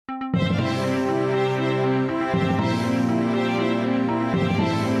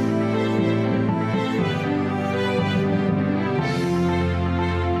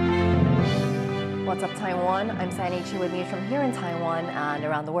Taiwan. I'm Sandy Chi with news from here in Taiwan and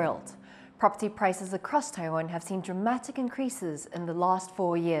around the world. Property prices across Taiwan have seen dramatic increases in the last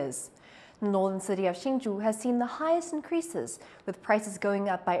 4 years. The northern city of Hsinchu has seen the highest increases, with prices going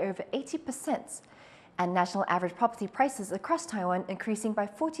up by over 80%, and national average property prices across Taiwan increasing by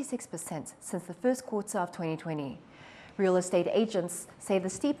 46% since the first quarter of 2020. Real estate agents say the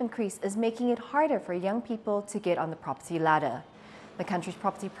steep increase is making it harder for young people to get on the property ladder. The country's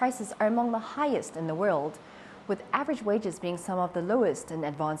property prices are among the highest in the world, with average wages being some of the lowest in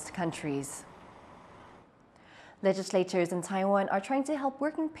advanced countries. Legislators in Taiwan are trying to help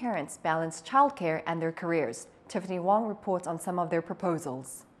working parents balance childcare and their careers. Tiffany Wong reports on some of their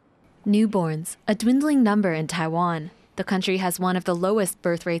proposals. Newborns, a dwindling number in Taiwan. The country has one of the lowest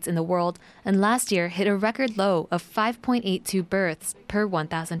birth rates in the world, and last year hit a record low of 5.82 births per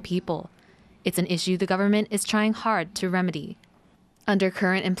 1,000 people. It's an issue the government is trying hard to remedy. Under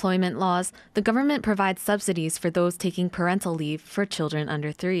current employment laws, the government provides subsidies for those taking parental leave for children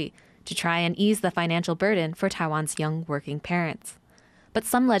under 3 to try and ease the financial burden for Taiwan's young working parents. But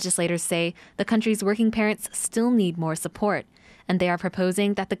some legislators say the country's working parents still need more support, and they are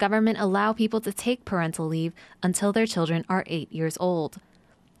proposing that the government allow people to take parental leave until their children are 8 years old.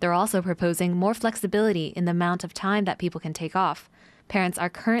 They're also proposing more flexibility in the amount of time that people can take off. Parents are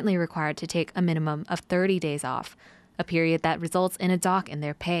currently required to take a minimum of 30 days off, a period that results in a dock in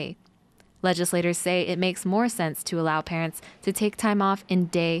their pay. Legislators say it makes more sense to allow parents to take time off in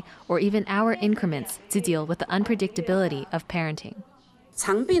day or even hour increments to deal with the unpredictability of parenting.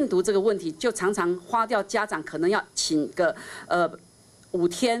 长病毒这个问题就常常花掉家长可能要请个5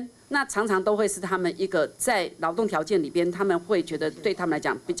天，那常常都会是他们一个在劳动条件里边，他们会觉得对他们来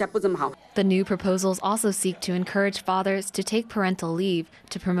讲比较不这么好。 The new proposals also seek to encourage fathers to take parental leave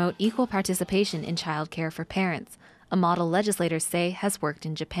to promote equal participation in childcare for parents, a model legislators say has worked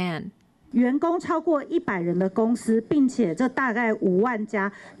in Japan. 员工超过100人的公司，并且这大概5万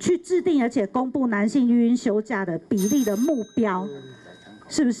家去制定而且公布男性育婴休假的比例的目标，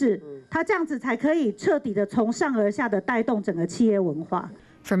是不是？他这样子才可以彻底的从上而下的带动整个企业文化。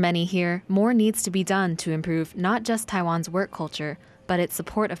 For many here, more needs to be done to improve not just Taiwan's work culture, but its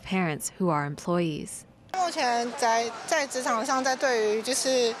support of parents who are employees. 目前在职场上，在对于就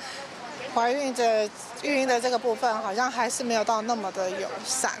是怀孕的育婴的这个部分，好像还是没有到那么的友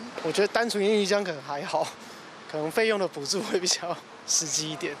善。我觉得单纯孕育这样可能还好，可能费用的补助会比较实际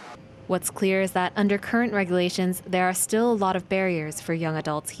一点。 What's clear is that under current regulations, there are still a lot of barriers for young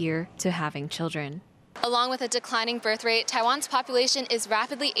adults here to having children. Along with a declining birth rate, Taiwan's population is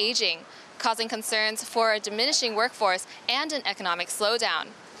rapidly aging, causing concerns for a diminishing workforce and an economic slowdown,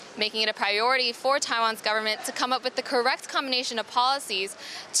 making it a priority for Taiwan's government to come up with the correct combination of policies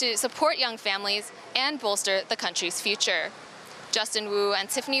to support young families and bolster the country's future. Justin Wu and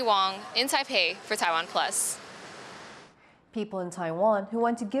Tiffany Wong in Taipei for TaiwanPlus. People in Taiwan who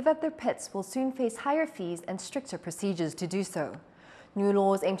want to give up their pets will soon face higher fees and stricter procedures to do so. New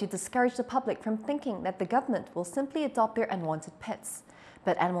laws aim to discourage the public from thinking that the government will simply adopt their unwanted pets.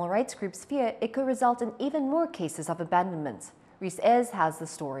 But animal rights groups fear it could result in even more cases of abandonment. Reese Ayres has the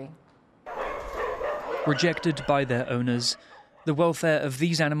story. Rejected by their owners, the welfare of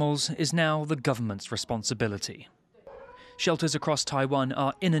these animals is now the government's responsibility. Shelters across Taiwan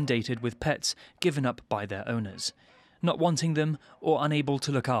are inundated with pets given up by their owners, not wanting them or unable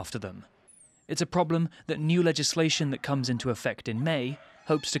to look after them. It's a problem that new legislation that comes into effect in May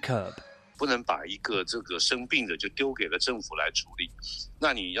hopes to curb. 不能把一个这个生病的就丢给了政府来处理，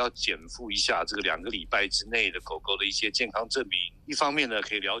那你要减负一下这个2个礼拜之内的狗狗的一些健康证明。一方面呢，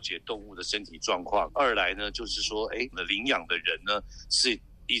可以了解动物的身体状况；二来呢，就是说，领养的人呢是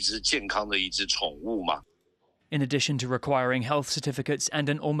一只健康的一只宠物嘛。In addition to requiring health certificates and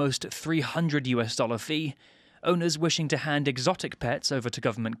an almost $300 fee, owners wishing to hand exotic pets over to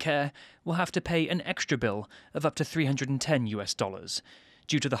government care will have to pay an extra bill of up to $310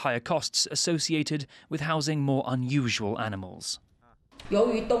 due to the higher costs associated with housing more unusual animals.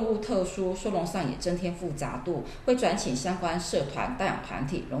 由于动物特殊，收容上也增添复杂度，会转请相关社团、代养团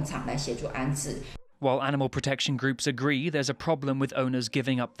体、农场来协助安置。 While animal protection groups agree there's a problem with owners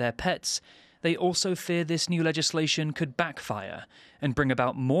giving up their pets, they also fear this new legislation could backfire and bring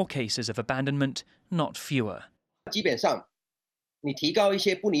about more cases of abandonment, not fewer. 基本上，你提高一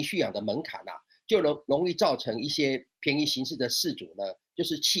些不宜蓄养的门槛就容易造成一些便宜行事的饲主呢，就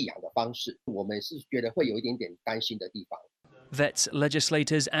是弃养的方式。我们是觉得会有一点点担心的地方。 Vets,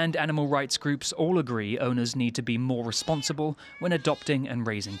 legislators and animal rights groups all agree owners need to be more responsible when adopting and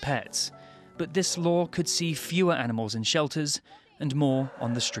raising pets. But this law could see fewer animals in shelters and more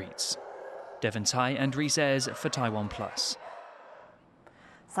on the streets. Devon Tai and Reese Ayres for TaiwanPlus.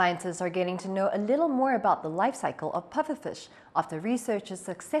 Scientists are getting to know a little more about the life cycle of pufferfish after researchers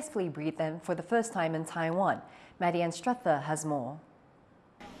successfully breed them for the first time in Taiwan. Marianne Struther has more.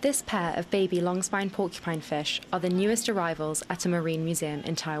 This pair of baby long-spine porcupinefish are the newest arrivals at a marine museum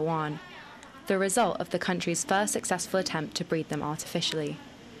in Taiwan, the result of the country's first successful attempt to breed them artificially.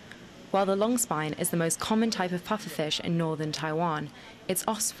 While the longspine is the most common type of pufferfish in northern Taiwan, its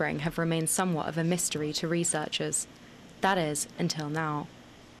offspring have remained somewhat of a mystery to researchers. That is, until now.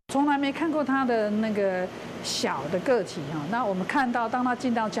 从来没看过它的那个小的个体哈，那我们看到当它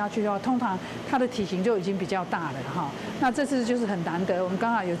进到家区的话，通常它的体型就已经比较大了哈。那这次就是很难得，我们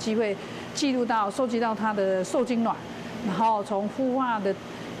刚好有机会记录到、收集到它的受精卵，然后从孵化的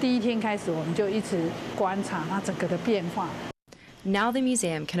第一天开始，我们就一直观察它整个的变化。Now the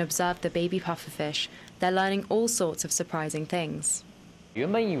museum can observe the baby pufferfish. They're learning all sorts of surprising things. 原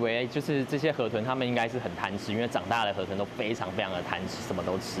本以为就是这些河豚，它们应该是很贪吃，因为长大的河豚都非常的贪吃，什么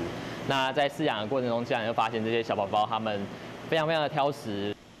都吃。那在饲养的过程中，竟然又发现这些小宝宝它们非常的挑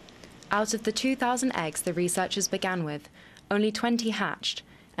食。Out of the 2,000 eggs the researchers began with, only 20 hatched,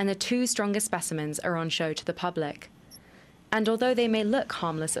 and the 2 strongest specimens are on show to the public. And although they may look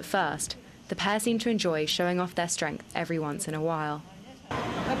harmless at first, the pair seem to enjoy showing off their strength every once in a while.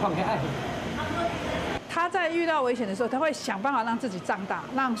 它在遇到危险的时候，它会想办法让自己胀大，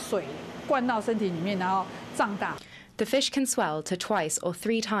让水灌到身体里面，然后胀大。The fish can swell to twice or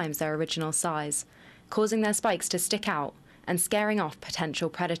 3 times their original size, causing their spikes to stick out and scaring off potential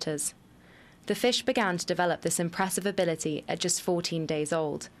predators. The fish began to develop this impressive ability at just 14 days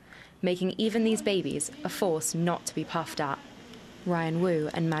old, making even these babies a force not to be puffed at. Ryan Wu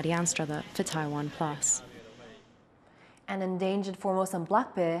and Marianne Struther for TaiwanPlus. An endangered Formosan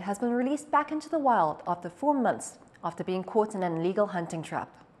black bear has been released back into the wild after 4 months after being caught in an illegal hunting trap.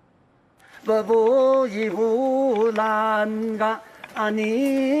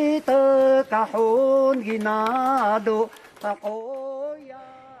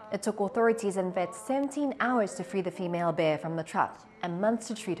 It took authorities and vets 17 hours to free the female bear from the trap and months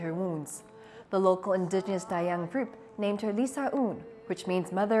to treat her wounds. The local indigenous Jiang group named her Liyasung, which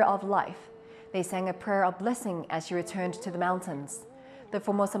means mother of life. They sang a prayer of blessing as she returned to the mountains. The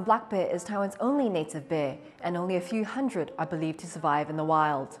Formosan black bear is Taiwan's only native bear, and only a few hundred are believed to survive in the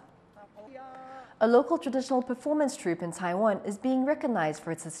wild. A local traditional performance troupe in Taiwan is being recognized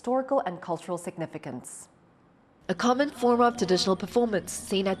for its historical and cultural significance. A common form of traditional performance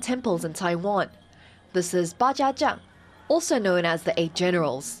seen at temples in Taiwan. This is Jiang, also known as the 8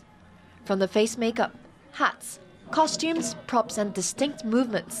 Generals. From the face makeup, hats, costumes, props, and distinct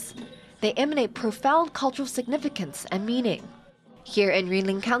movements, they emanate profound cultural significance and meaning. Here in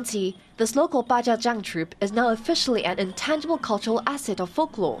Yunlin County, this local Jiang troupe is now officially an intangible cultural asset of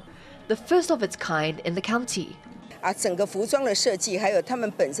folklore, the first of its kind in the county. 整个服装的设计，还有他们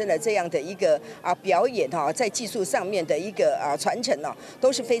本身的这样的一个表演在技术上面的一个传承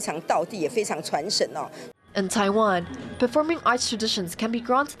都是非常道地，也非常传神In Taiwan, performing arts traditions can be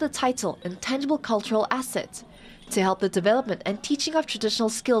granted the title Intangible Cultural Asset to help the development and teaching of traditional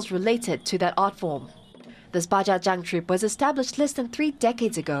skills related to that art form. This Jiang troupe was established less than 3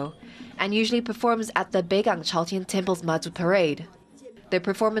 decades ago and usually performs at the Beigang Chaotian Temple's Madu Parade. Their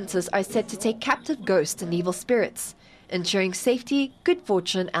performances are said to take captive ghosts and evil spirits, ensuring safety, good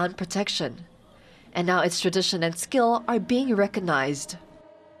fortune, and protection. And now its tradition and skill are being recognized.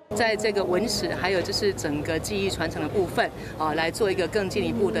 在这个文史还有就是整个技艺传承的部分来做一个更进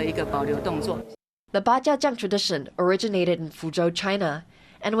一步的一个保留动作。 The Jiang tradition originated in Fuzhou, China,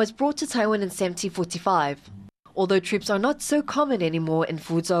 and was brought to Taiwan in 1745. Although troops are not so common anymore in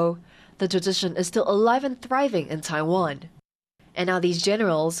Fuzhou, the tradition is still alive and thriving in Taiwan. And now these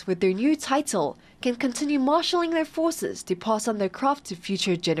generals, with their new title, can continue marshalling their forces to pass on their craft to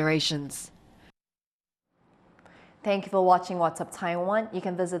future generations. Thank you for watching What's Up Taiwan. You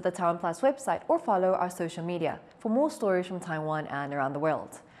can visit the TaiwanPlus website or follow our social media for more stories from Taiwan and around the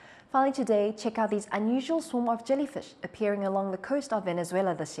world. Finally today, check out these unusual swarm of jellyfish appearing along the coast of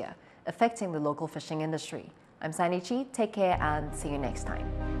Venezuela this year, affecting the local fishing industry. I'm Sani Chi, take care and see you next time.